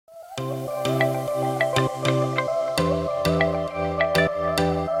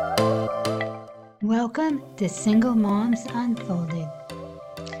Welcome to Single Moms Unfolded.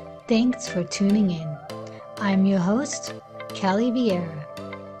 Thanks for tuning in. I'm your host, Kelly Vieira.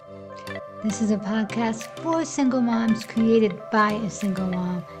 This is a podcast for single moms created by a single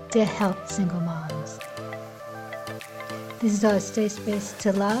mom to help single moms. This is our safe space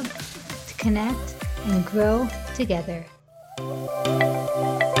to love, to connect, and grow together.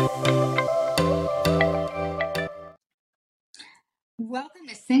 Welcome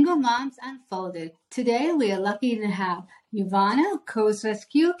to Single Moms Unfolded. Today we are lucky to have Ioana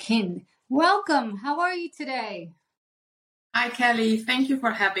Cozarescu Kind. Welcome. How are you today? Hi, Kelly. Thank you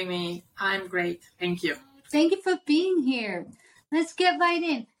for having me. I'm great. Thank you. Thank you for being here. Let's get right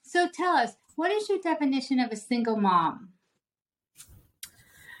in. So tell us, what is your definition of a single mom?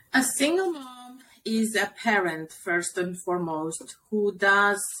 A single mom is a parent, first and foremost, who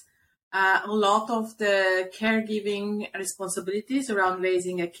does a lot of the caregiving responsibilities around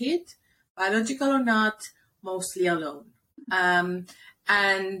raising a kid, biological or not, mostly alone.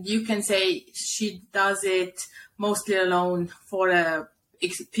 And you can say she does it mostly alone for a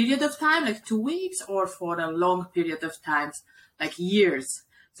period of time, like 2 weeks, or for a long period of time, like years.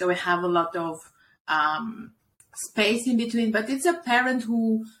 So we have a lot of space in between, but it's a parent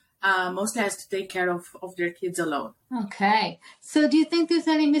who mostly has to take care of their kids alone. Okay. So do you think there's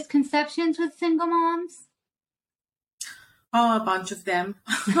any misconceptions with single moms? Oh, a bunch of them.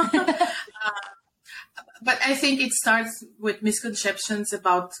 But I think it starts with misconceptions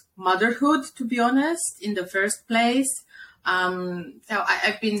about motherhood, to be honest, in the first place. So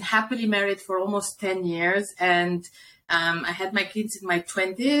I've been happily married for almost 10 years, and I had my kids in my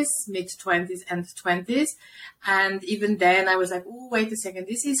 20s, mid-20s and 20s. And even then I was like, oh, wait a second,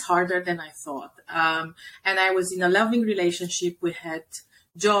 this is harder than I thought. And I was in a loving relationship. We had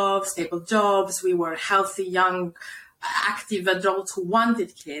jobs, stable jobs. We were healthy, young, active adults who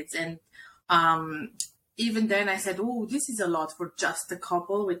wanted kids. And even then I said, oh, this is a lot for just a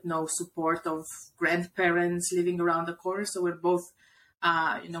couple with no support of grandparents living around the corner. So we're both,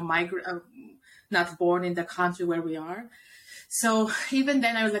 not born in the country where we are. So even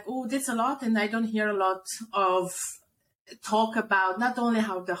then I was like, oh, that's a lot. And I don't hear a lot of talk about not only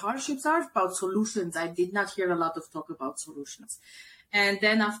how the hardships are, about solutions. I did not hear a lot of talk about solutions. And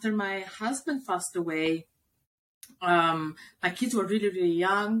then after my husband passed away, my kids were really, really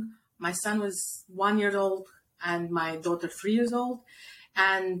young. My son was 1 year old and my daughter 3 years old.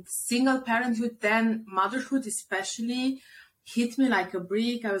 And single parenthood, then motherhood especially, hit me like a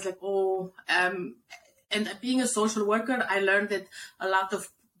brick. I was like, and being a social worker, I learned that a lot of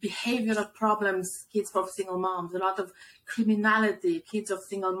behavioral problems, kids of single moms, a lot of criminality, kids of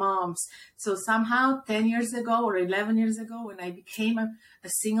single moms. So somehow 10 years ago or 11 years ago, when I became a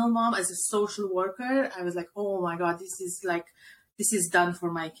single mom as a social worker, I was like, oh my God, this is done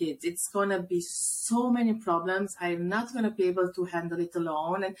for my kids. It's going to be so many problems. I'm not going to be able to handle it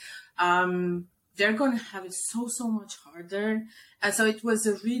alone. And, they're going to have it so much harder. And so it was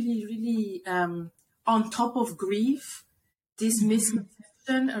a really, really, on top of grief, this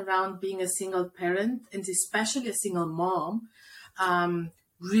misconception around being a single parent and especially a single mom,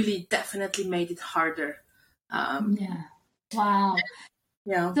 really definitely made it harder. Yeah. Wow.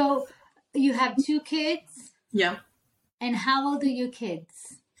 Yeah. So you have 2 kids? Yeah. And how old are your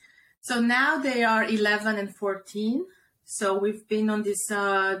kids? So now they are 11 and 14. So we've been on this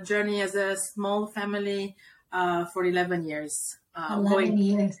journey as a small family for 11 years. 11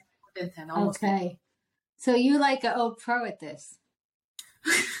 years. More than 10, almost. Okay. So you like an old pro at this.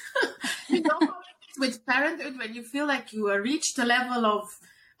 You know how it is with parenthood, when you feel like you reached a level of,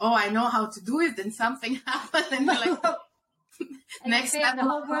 oh, I know how to do it, and something happens, and you're like, next level. The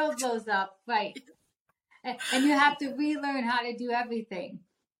whole world blows up, right? And you have to relearn how to do everything.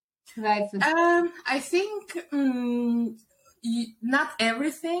 Right. I think not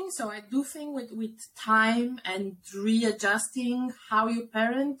everything. So I do think with time and readjusting how you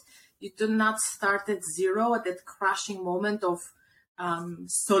parent, you do not start at zero at that crushing moment of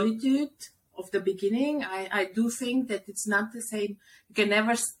solitude of the beginning. I do think that it's not the same. You can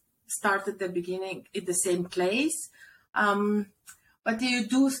never start at the beginning in the same place. But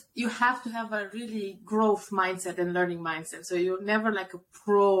you have to have a really growth mindset and learning mindset. So you're never like a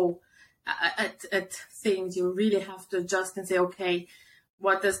pro at things. You really have to adjust and say, okay,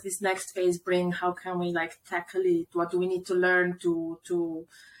 what does this next phase bring? How can we tackle it? What do we need to learn to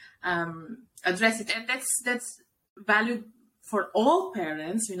address it? And that's valued for all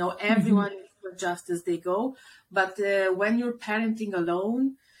parents. Everyone needs to adjust as they go. But when you're parenting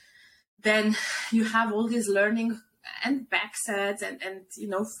alone, then you have all these learning backsets and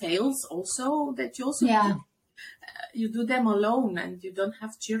fails also, that you also Yeah. you do them alone, and you don't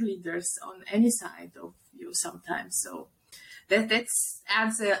have cheerleaders on any side of you sometimes. So that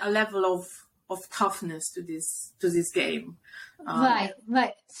adds a level of toughness to this game. Right.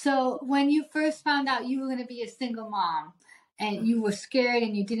 So when you first found out you were going to be a single mom, and you were scared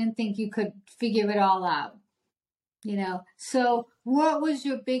and you didn't think you could figure it all out, so what was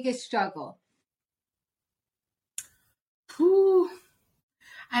your biggest struggle?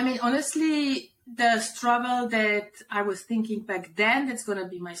 I mean, honestly, the struggle that I was thinking back then, that's going to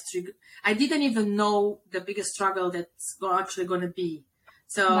be my struggle. I didn't even know the biggest struggle that's actually going to be.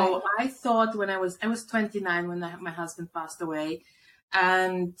 So Right. I thought when I was 29 when my husband passed away,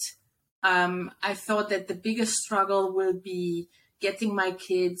 and I thought that the biggest struggle will be getting my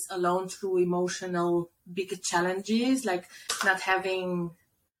kids alone through emotional big challenges, like not having,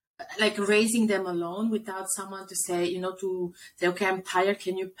 like raising them alone without someone to say, okay, I'm tired,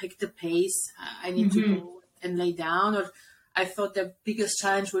 can you pick the pace? I need to go and lay down. Or I thought the biggest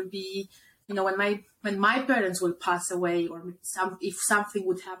challenge would be, when my parents will pass away, or if something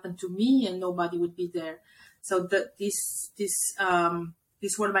would happen to me and nobody would be there. So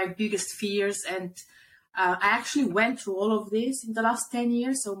these were my biggest fears. And I actually went through all of this in the last 10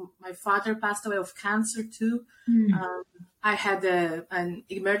 years. So my father passed away of cancer too. I had an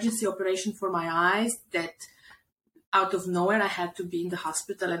emergency operation for my eyes that out of nowhere I had to be in the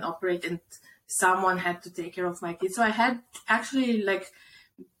hospital and operate, and someone had to take care of my kids. So I had actually, like,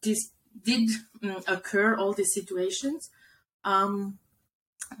 this did occur, all these situations.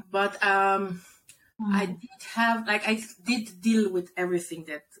 But I did deal with everything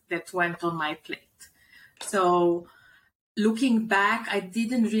that went on my plate. So looking back, I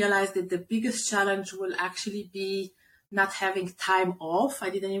didn't realize that the biggest challenge will actually be not having time off. I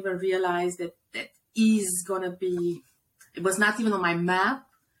didn't even realize that is going to be, it was not even on my map,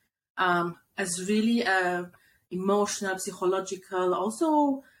 as really a emotional, psychological,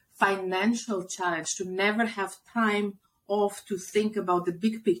 also financial challenge, to never have time off to think about the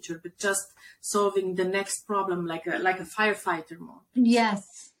big picture, but just solving the next problem like a firefighter mode.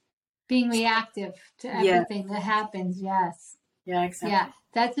 Yes. Being reactive to everything that happens. Yes. Yeah, exactly. Yeah,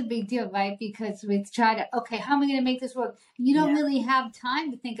 that's a big deal, right? Because we try to, okay, how am I going to make this work? You don't really have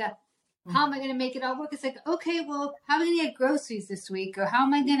time to think of, how am I going to make it all work? It's like, okay, well, how am I going to get groceries this week? Or how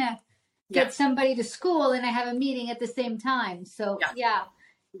am I going to get somebody to school and I have a meeting at the same time? So,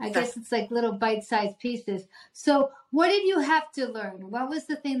 I guess it's like little bite-sized pieces. So what did you have to learn? What was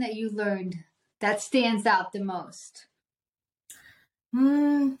the thing that you learned that stands out the most?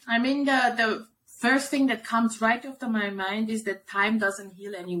 I mean, the first thing that comes right after my mind is that time doesn't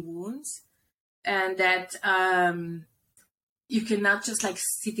heal any wounds, and that you cannot just like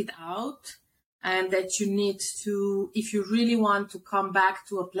sit it out, and that you need to, if you really want to come back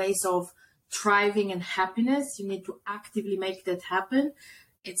to a place of thriving and happiness, you need to actively make that happen.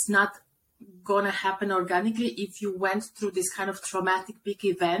 It's not going to happen organically if you went through this kind of traumatic big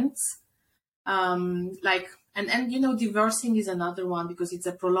events. And divorcing is another one, because it's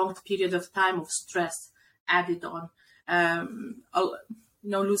a prolonged period of time of stress added on.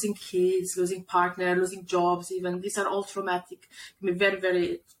 Losing kids, losing partner, losing jobs, even, these are all traumatic. Can be very,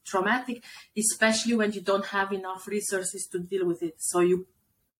 very traumatic, especially when you don't have enough resources to deal with it. So you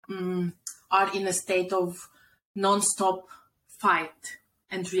are in a state of non-stop fight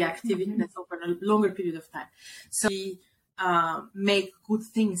and reactiveness over a longer period of time. So we make good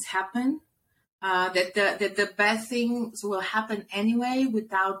things happen. That the bad things will happen anyway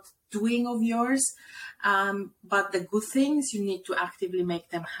without doing of yours. But the good things, you need to actively make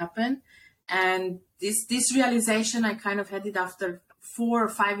them happen. And this realization, I kind of had it after 4 or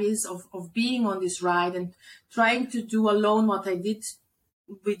 5 years of being on this ride and trying to do alone what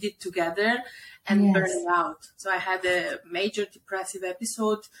we did together, and burning out. So I had a major depressive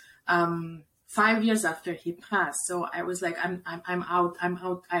episode 5 years after he passed. So I was like, I'm out.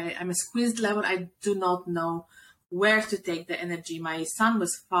 I'm a squeezed level. I do not know where to take the energy. My son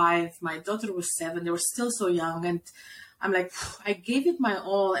was 5, my daughter was 7. They were still so young. And I'm like, I gave it my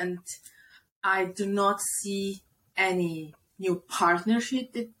all, and I do not see any new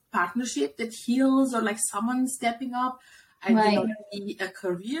partnership that heals, or like someone stepping up. I do not see a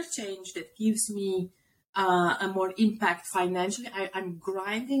career change that gives me a more impact financially. I'm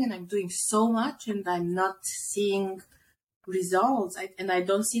grinding and I'm doing so much, and I'm not seeing results. And I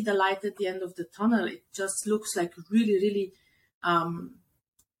don't see the light at the end of the tunnel. It just looks like really, really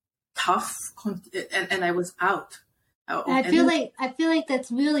tough. And I was out. I feel like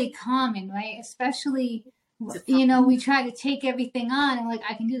that's really common, right? Especially, we try to take everything on, and like,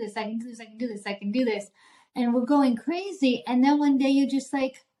 I can do this, I can do this, I can do this, I can do this. and we're going crazy. And then one day you're just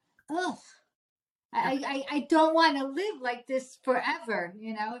like, oh, I don't want to live like this forever.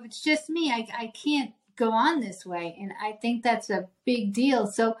 If it's just me, I can't go on this way. And I think that's a big deal.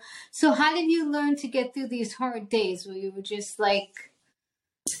 So how did you learn to get through these hard days where you were just like,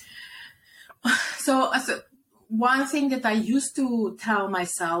 So one thing that I used to tell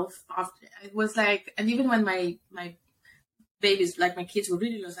myself after, it was like, and even when my babies, like my kids were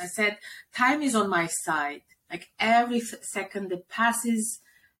really little, I said, time is on my side. Like every second that passes,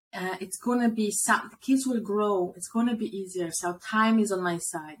 it's going to be, the kids will grow. It's going to be easier. So time is on my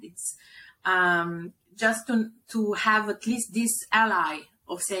side. It's just to have at least this ally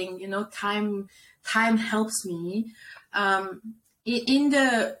of saying, time helps me. In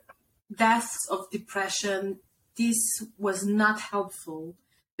the deaths of depression, this was not helpful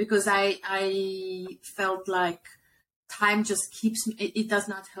because I felt like time just keeps me, it does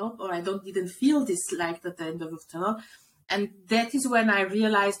not help, or I didn't feel this light at the end of the tunnel. And that is when I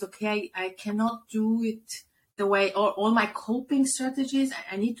realized, okay, I cannot do it the way, or all my coping strategies,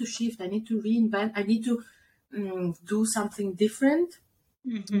 I need to shift, I need to reinvent, I need to do something different.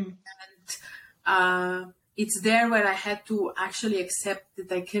 mm-hmm. And it's there where I had to actually accept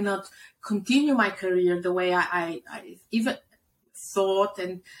that I cannot continue my career the way I even thought.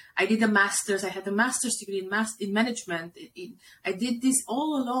 And I did a master's. I had a master's degree in management. I did this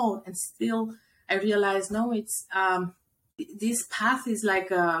all alone, and still I realized, no, it's this path is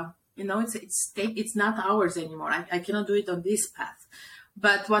like it's not ours anymore. I cannot do it on this path.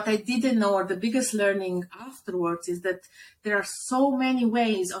 But what I didn't know, or the biggest learning afterwards, is that there are so many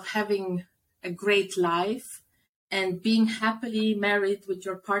ways of having a great life, and being happily married with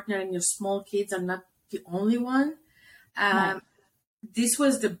your partner and your small kids are not the only one. Right. This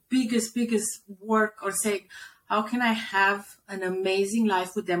was the biggest work, or say, how can I have an amazing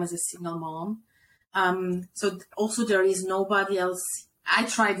life with them as a single mom? So also there is nobody else. I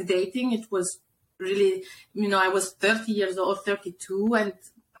tried dating. It was really, I was 30 years old, 32, and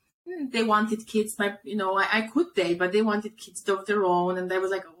they wanted kids. I could date, but they wanted kids of their own. And I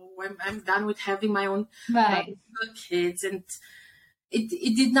was like, oh, I'm done with having my own kids. And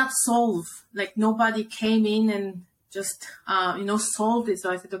it did not solve, like nobody came in and just, solved it.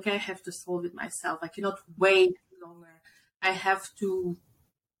 So I said, okay, I have to solve it myself. I cannot wait longer. I have to.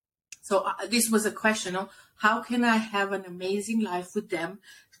 So this was a question of how can I have an amazing life with them,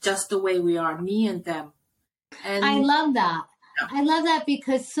 just the way we are, me and them. And I love that. Yeah. I love that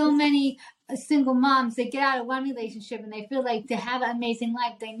because so many single moms, they get out of one relationship and they feel like to have an amazing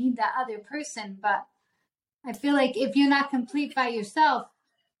life, they need that other person. But I feel like if you're not complete by yourself,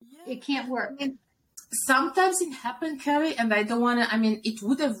 it can't work. Sometimes it happened, Carrie, and I don't want to, it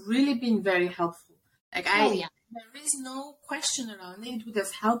would have really been very helpful. Like there is no question around it. It would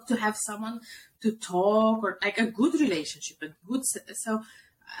have helped to have someone to talk, or like a good relationship, it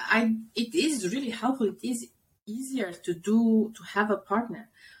is really helpful. It is easier to have a partner.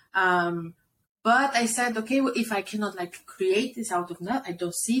 But I said, okay, if I cannot create this out of nothing, I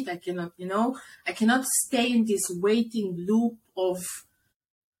don't see it. I cannot, I cannot stay in this waiting loop of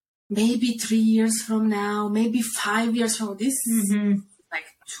maybe 3 years from now, maybe 5 years from now. This is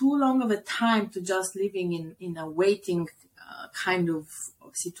too long of a time to just living in a waiting kind of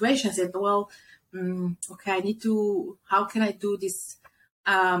situation. I said, well, okay, I need to, how can I do this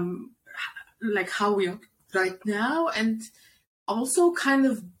like how we are right now? And also kind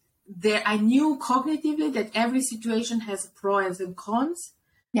of there, I knew cognitively that every situation has pros and cons.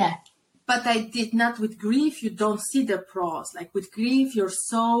 Yeah. But I did not. With grief, you don't see the pros. Like with grief, you're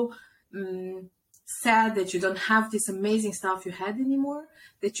so sad that you don't have this amazing stuff you had anymore,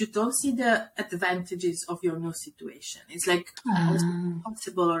 that you don't see the advantages of your new situation. It's like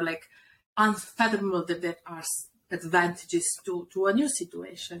impossible or like unfathomable that there are advantages to a new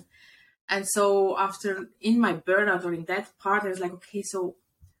situation. And so after, in my burnout or in that part, I was like, okay, so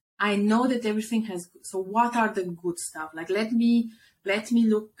I know that everything has, so what are the good stuff? Like, let me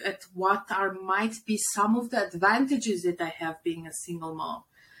look at what might be some of the advantages that I have being a single mom.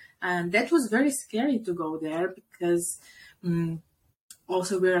 And that was very scary to go there because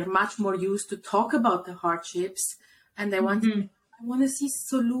also we're much more used to talk about the hardships, and I want to see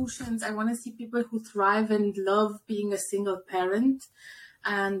solutions. I want to see people who thrive and love being a single parent.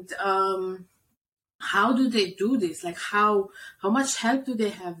 And how do they do this? Like how much help do they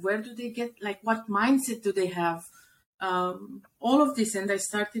have? Where do they get, like what mindset do they have? All of this. And I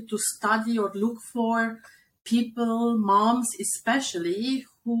started to study or look for people, moms especially,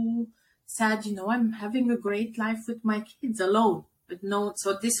 who said, I'm having a great life with my kids alone. But no,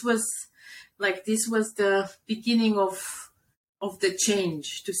 so this was the beginning of the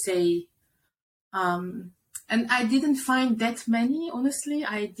change to say, And I didn't find that many, honestly.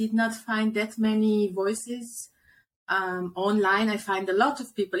 I did not find that many voices online. I find a lot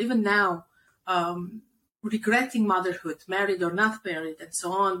of people, even now, regretting motherhood, married or not married, and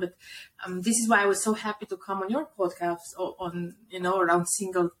so on. But this is why I was so happy to come on your podcast on, around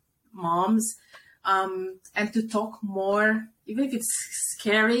single moms, and to talk more, even if it's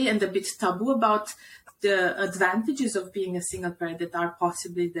scary and a bit taboo, about the advantages of being a single parent that are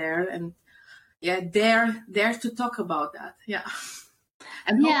possibly there. And dare to talk about that. Yeah.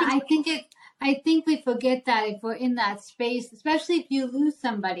 And yeah, I think we forget that if we're in that space, especially if you lose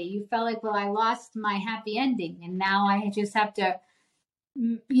somebody, you felt like, well, I lost my happy ending and now I just have to,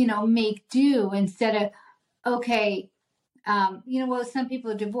 make do instead of, okay, well, some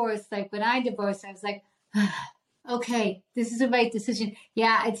people divorce, like when I divorced, I was like, okay, this is the right decision.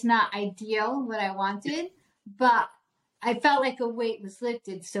 Yeah, it's not ideal what I wanted, but I felt like a weight was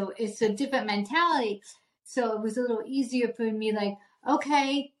lifted. So it's a different mentality. So it was a little easier for me, like,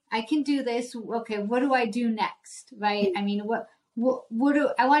 okay, I can do this. Okay, what do I do next? Right? I mean, what do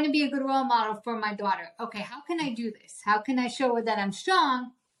I want to be a good role model for my daughter? Okay, how can I do this? How can I show her that I'm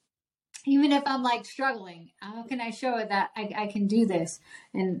strong? Even if I'm like struggling, how can I show her that I can do this?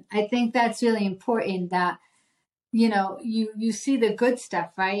 And I think that's really important that, you see the good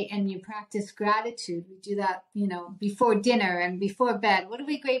stuff, right? And you practice gratitude. We do that, before dinner and before bed. What are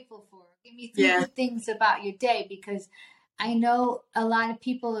we grateful for? Give me three good things about your day, because I know a lot of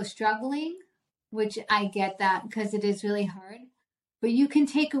people are struggling, which I get that because it is really hard, but you can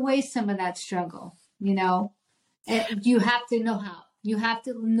take away some of that struggle, and you have to know how. You have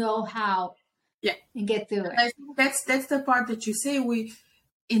to know how and get through it. I think that's the part that you say.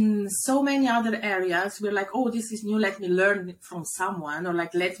 In so many other areas, we're like, oh, this is new, let me learn from someone, or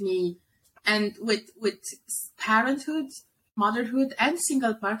like, and with parenthood, motherhood, and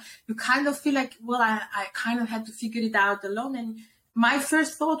single parent, you kind of feel like, well, I kind of had to figure it out alone. And my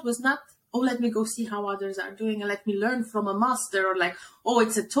first thought was not, oh, let me go see how others are doing and let me learn from a master, or like, oh,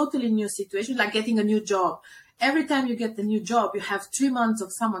 it's a totally new situation, like getting a new job. Every time you get a new job, you have 3 months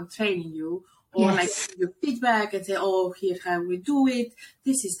of someone training you, or like your feedback and say, oh, here's how we do it.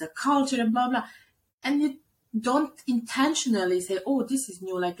 This is the culture and blah, blah. And you don't intentionally say, oh, this is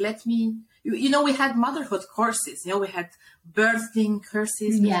new. Like, let me, we had motherhood courses, we had birthing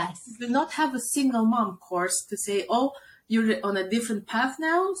courses. Yes. We do not have a single mom course to say, oh, you're on a different path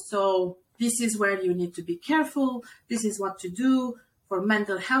now. So this is where you need to be careful. This is what to do for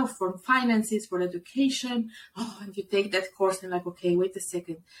mental health, for finances, for education. Oh, and you take that course and like, okay, wait a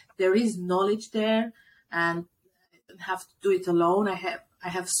second. There is knowledge there, and I don't have to do it alone. I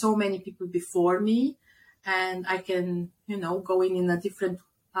have so many people before me, and I can, go in a different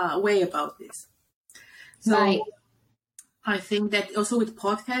way about this. So right. I think that also with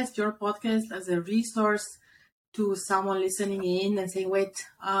your podcast as a resource to someone listening in and saying, wait,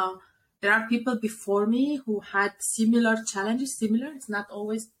 there are people before me who had similar challenges,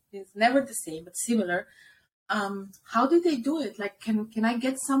 it's never the same, but similar. How did they do it? Like, can I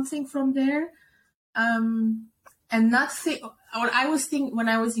get something from there? And not think, or I was thinking when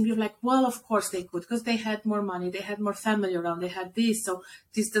I was in Greece, like, well, of course they could, because they had more money, they had more family around, they had this, so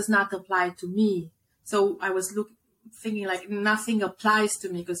this does not apply to me. So I was thinking like nothing applies to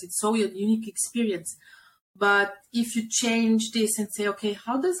me because it's so a unique experience. But if you change this and say, okay,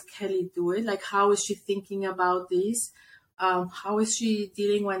 how does Kelly do it? Like, how is she thinking about this? How is she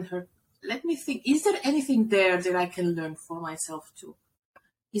dealing let me think, is there anything there that I can learn for myself too?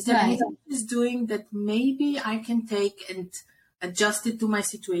 Is there anything she's doing that maybe I can take and adjust it to my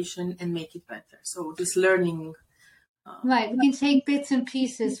situation and make it better? So this learning. Right. We can take bits and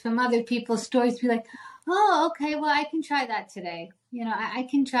pieces from other people's stories, be like, oh, okay, well, I can try that today. I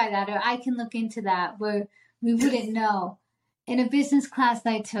can try that, or I can look into that, where we wouldn't know. In a business class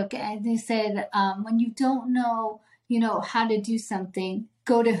I took, and they said, when you don't know, how to do something,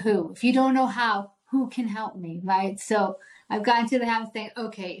 go to who. If you don't know how, who can help me, right? So I've gotten to the habit of saying,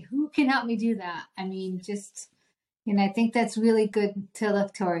 okay, who can help me do that? I mean, I think that's really good to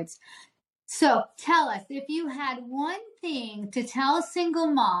look towards. So tell us, if you had one thing to tell single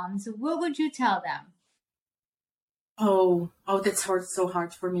moms, what would you tell them? Oh, that's so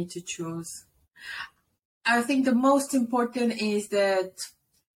hard for me to choose. I think the most important is that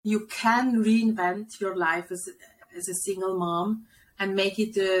you can reinvent your life as a single mom and make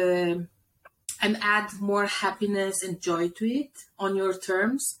it and add more happiness and joy to it on your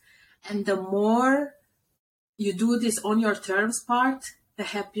terms. And the more you do this on your terms part, the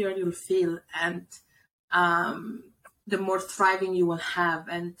happier you'll feel, and the more thriving you will have.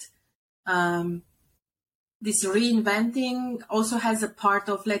 And this reinventing also has a part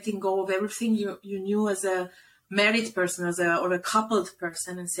of letting go of everything you knew as a married person, or a coupled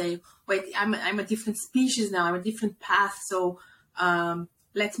person, and say, wait, I'm a different species now. I'm a different path. So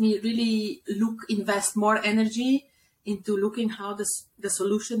let me really invest more energy into looking how the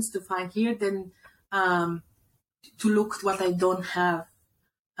solutions to find here than to look at what I don't have,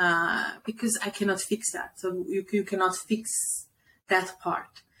 because I cannot fix that. So you cannot fix that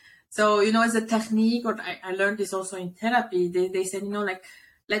part. So, as a technique, or I learned this also in therapy, they said, like,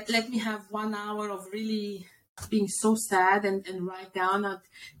 let me have 1 hour of really being so sad and write down that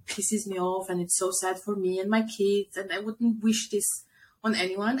pisses me off and it's so sad for me and my kids, and I wouldn't wish this on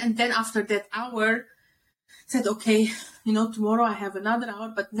anyone. And then after that hour, said, okay, tomorrow I have another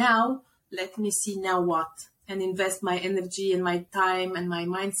hour, but now let me see now what, and invest my energy and my time and my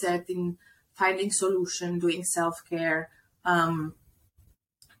mindset in finding solution, doing self-care,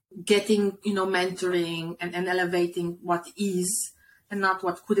 getting, mentoring and elevating what is and not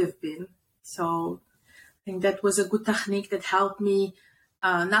what could have been. So I think that was a good technique that helped me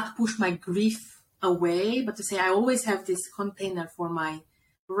not push my grief away, but to say I always have this container for my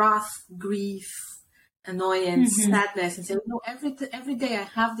wrath, grief, annoyance, sadness, and say, every day I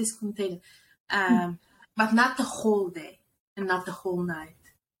have this container, but not the whole day and not the whole night.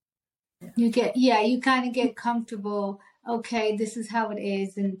 You kind of get comfortable. Okay, this is how it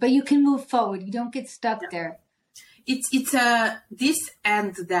is, but you can move forward. You don't get stuck there. It's this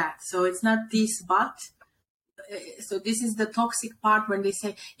and that. So it's not this, but so this is the toxic part when they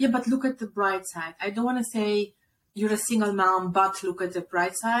say, yeah, but look at the bright side. I don't want to say you're a single mom, but look at the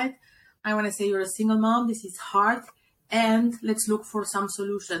bright side. I want to say you're a single mom. This is hard, and let's look for some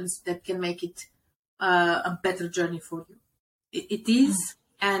solutions that can make it a better journey for you. It is,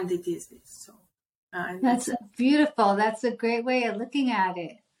 and it is this. So that's beautiful. That's a great way of looking at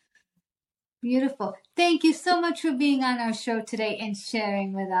it. Beautiful. Thank you so much for being on our show today and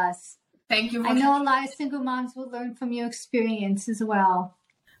sharing with us. Thank you. I know a lot of single moms will learn from your experience as well.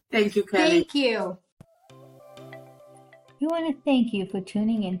 Thank you, Kelly. Thank you. We want to thank you for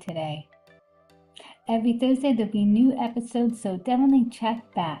tuning in today. Every Thursday there'll be new episodes, so definitely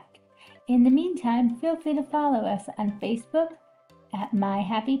check back. In the meantime, feel free to follow us on Facebook at My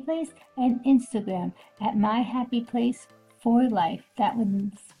Happy Place and Instagram at My Happy Place for Life. That was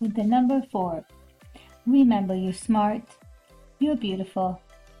with the number 4. Remember, you're smart, you're beautiful,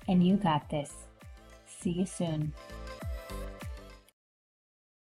 and you got this. See you soon.